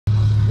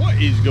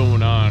is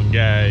going on,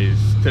 guys?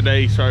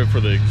 Today, sorry for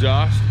the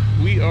exhaust,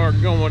 we are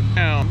going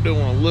out doing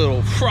a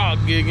little frog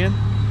gigging.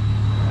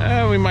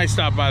 We might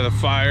stop by the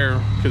fire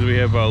because we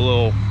have a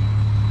little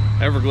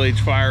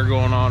Everglades fire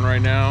going on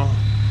right now.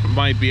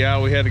 Might be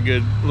out. We had a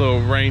good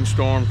little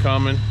rainstorm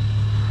coming,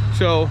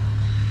 so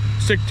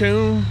stick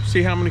tuned,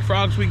 see how many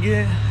frogs we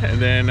get, and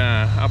then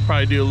I'll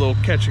probably do a little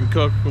catch and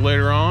cook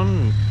later on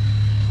and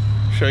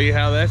show you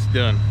how that's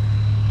done.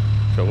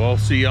 So we'll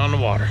see you on the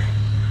water.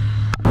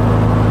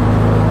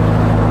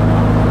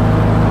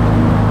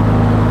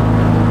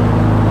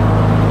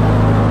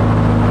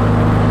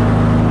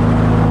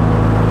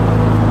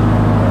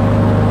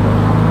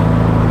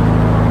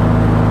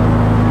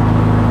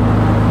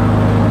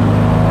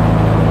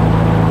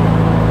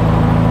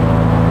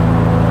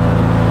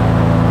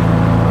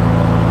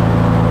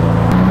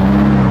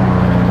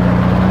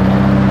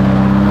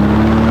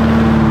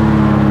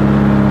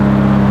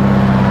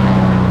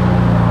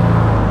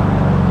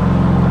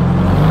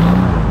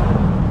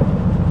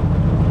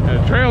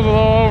 Trail's a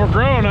little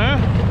overgrown, huh?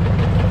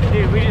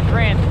 Dude, we just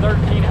ran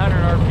 1,300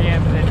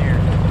 RPMs in here.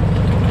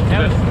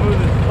 That was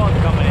smooth as fuck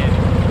coming in.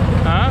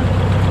 Huh?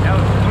 That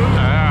was smooth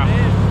coming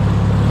in.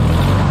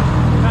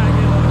 Trying to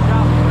get a little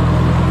choppy.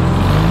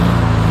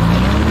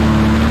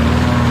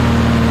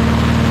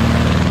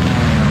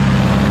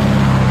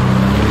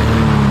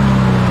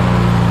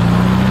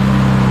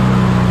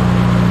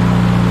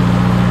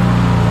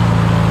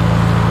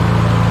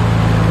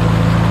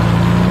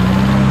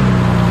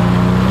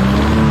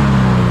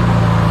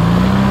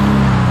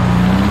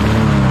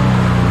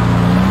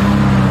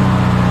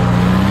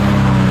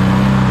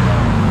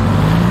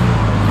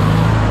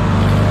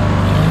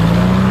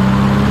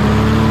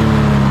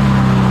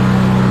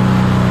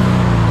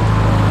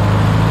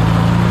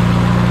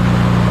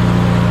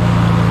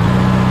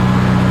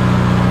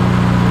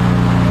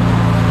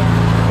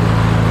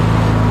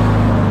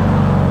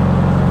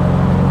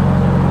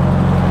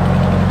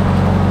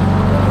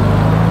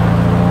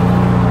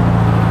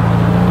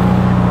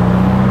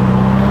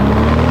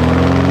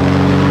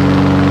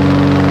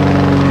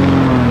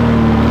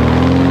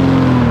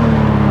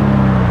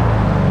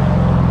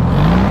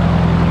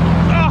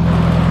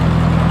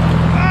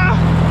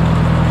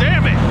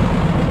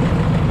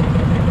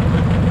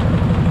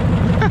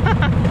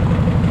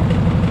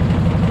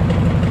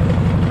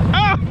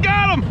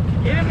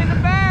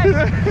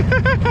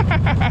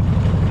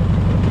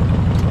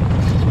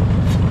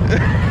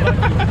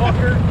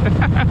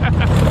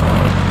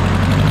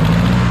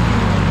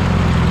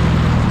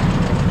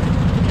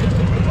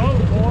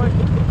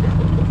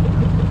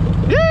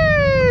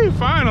 Yay!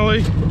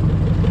 Finally!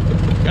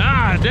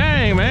 God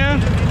dang, man!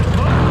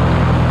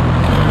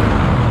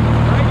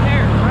 Right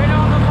there, right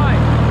on the mic.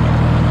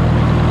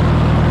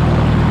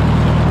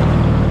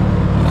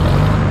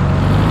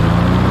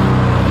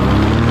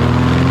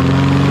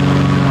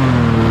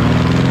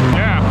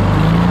 Yeah.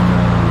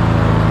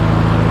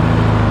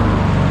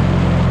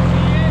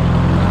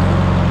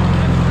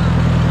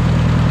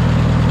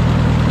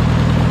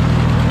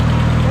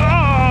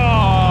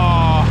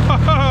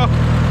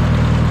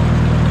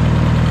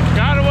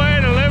 Got away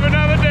to live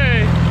another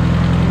day.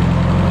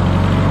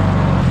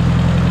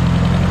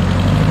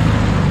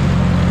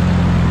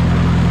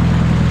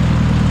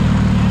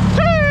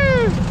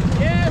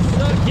 Yes,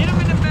 son, get him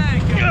in the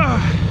back. We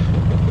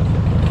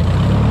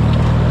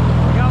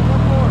got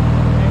one more.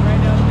 Hey,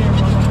 right down there,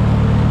 brother.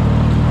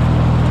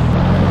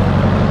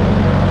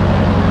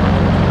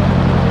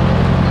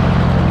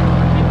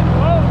 Get the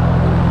boat.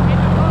 Get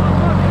the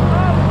motherfucking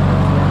boat.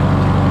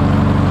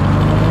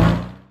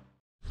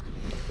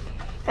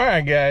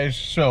 Alright, guys,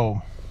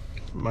 so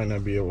might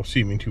not be able to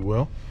see me too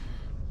well.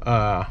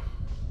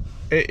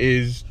 It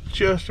is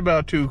just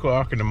about 2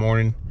 o'clock in the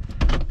morning.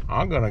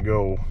 I'm gonna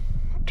go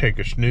take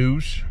a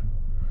snooze.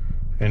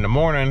 In the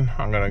morning,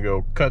 I'm gonna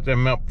go cut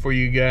them up for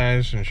you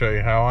guys and show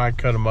you how I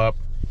cut them up,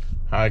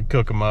 how I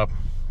cook them up,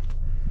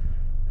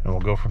 and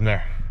we'll go from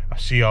there. I'll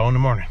see y'all in the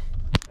morning.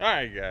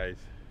 Alright, guys,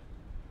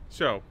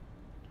 so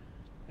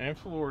in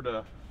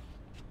Florida,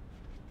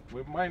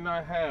 we might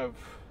not have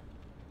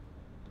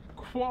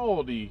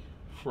quality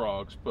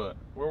frogs, but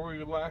where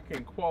we lack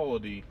in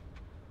quality,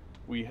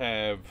 we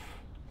have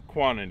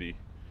quantity.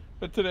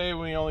 But today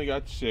we only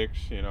got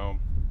 6. You know,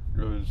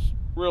 it was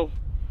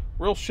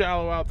real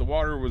shallow out. The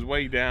water was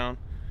way down,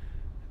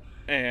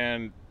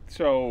 and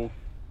so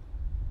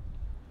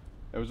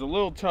it was a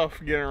little tough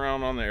getting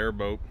around on the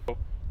airboat.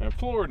 In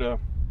Florida,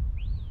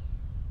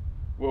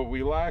 what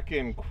we lack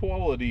in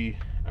quality,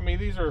 I mean,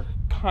 these are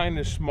kind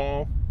of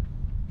small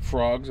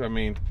frogs. I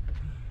mean,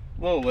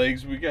 little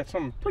legs. We got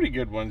some pretty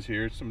good ones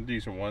here, some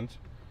decent ones,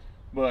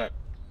 but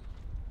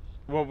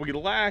what we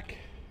lack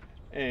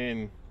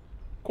in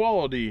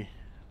quality,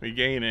 we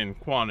gain in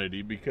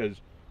quantity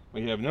because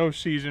we have no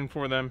season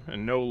for them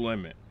and no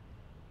limit.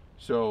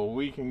 So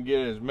we can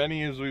get as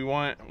many as we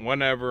want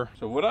whenever.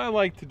 So what I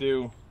like to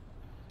do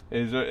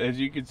is, as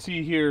you can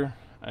see here,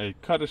 I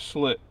cut a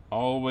slit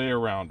all the way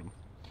around them.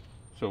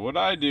 So what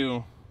I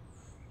do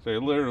is I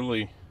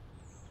literally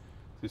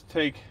just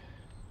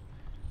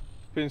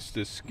pinch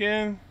the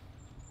skin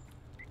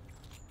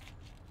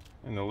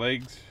and the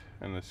legs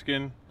and the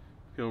skin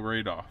peel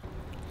right off.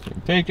 So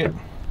you take it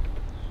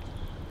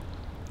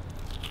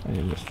and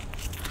you just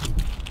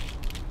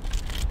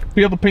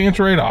peel the pants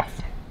right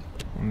off,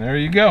 and there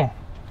you go.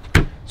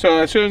 So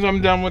as soon as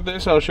I'm done with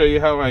this, I'll show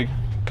you how I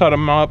cut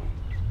them up,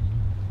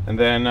 and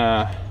then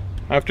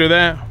after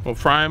that we'll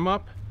fry them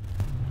up.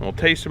 We'll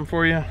taste them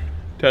for you,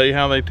 tell you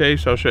how they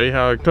taste. I'll show you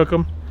how I cook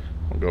them.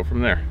 We'll go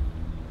from there.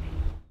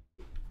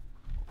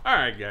 All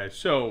right, guys.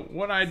 So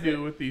what I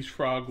do with these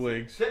frog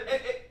legs,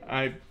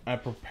 I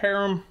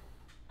prepare them.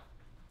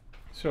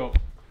 So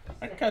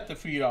I cut the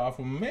feet off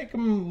and make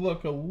them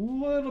look a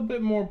little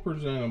bit more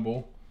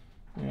presentable.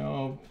 You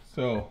know,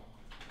 so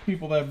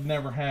people that have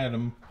never had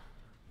them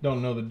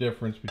don't know the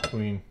difference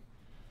between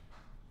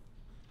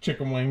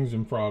chicken wings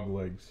and frog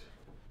legs.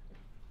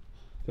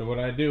 So what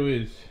I do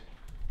is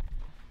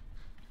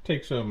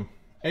take some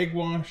egg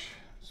wash,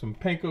 some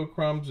panko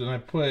crumbs, and I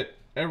put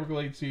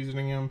Everglade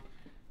seasoning in them,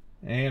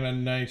 and a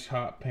nice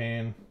hot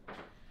pan,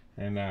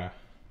 and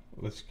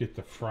let's get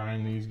to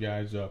frying these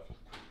guys up.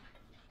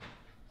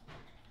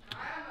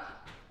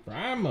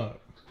 Fry them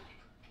up.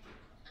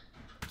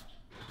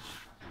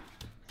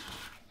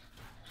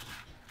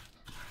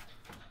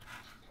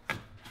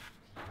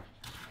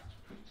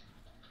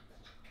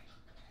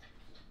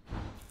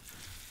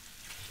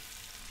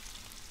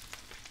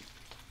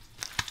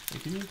 Hey,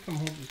 can you come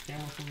hold this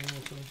camera for me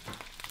real quick?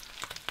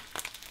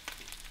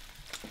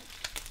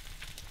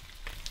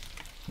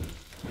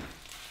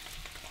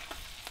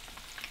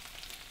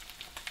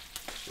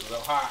 It's a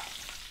little hot.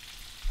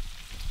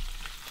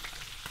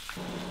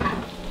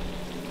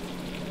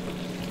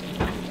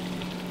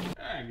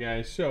 Alright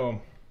guys,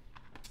 so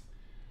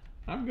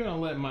I'm gonna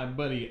let my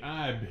buddy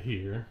Ibe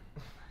here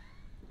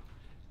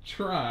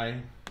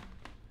try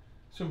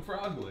some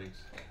frog legs.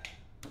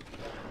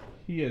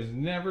 He has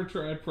never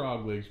tried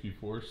frog legs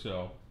before,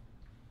 so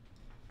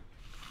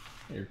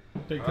here,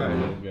 take that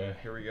little guy.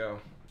 Here we go.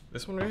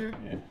 This one right here?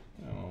 Yeah,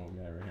 that little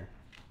guy right here.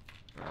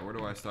 Alright, where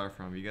do I start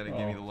from? You gotta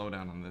give me the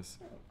lowdown on this.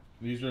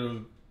 These are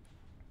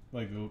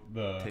like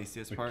the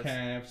tastiest the parts?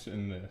 calves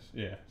and this.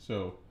 Yeah,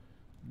 so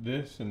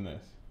this and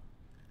this.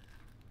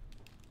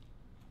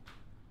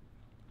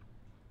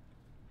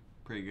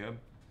 Pretty good.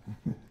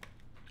 Yeah,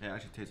 it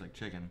actually tastes like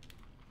chicken.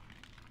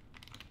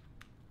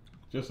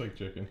 Just like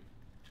chicken.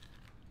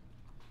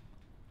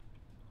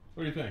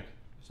 What do you think?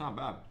 It's not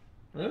bad.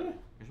 Really?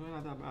 It's really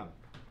not that bad.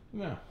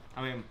 No.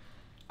 I mean,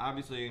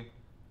 obviously,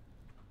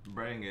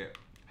 breading it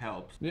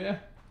helps. Yeah.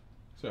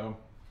 So,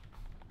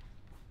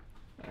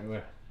 I have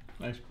a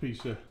nice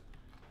piece of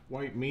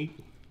white meat.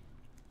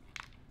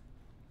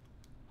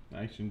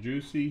 Nice and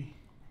juicy.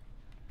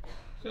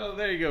 So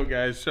there you go,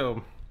 guys.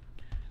 So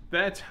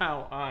that's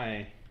how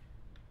I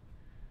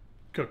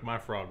cook my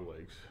frog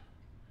legs.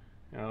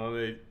 You know,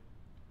 they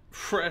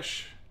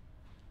fresh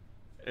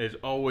is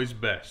always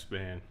best,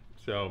 man.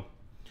 So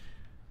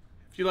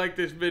if you like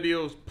this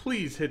video,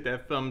 please hit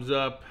that thumbs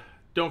up.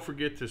 Don't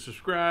forget to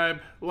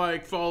subscribe,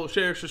 like, follow,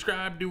 share,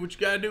 subscribe, do what you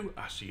gotta do.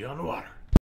 I'll see you on the water.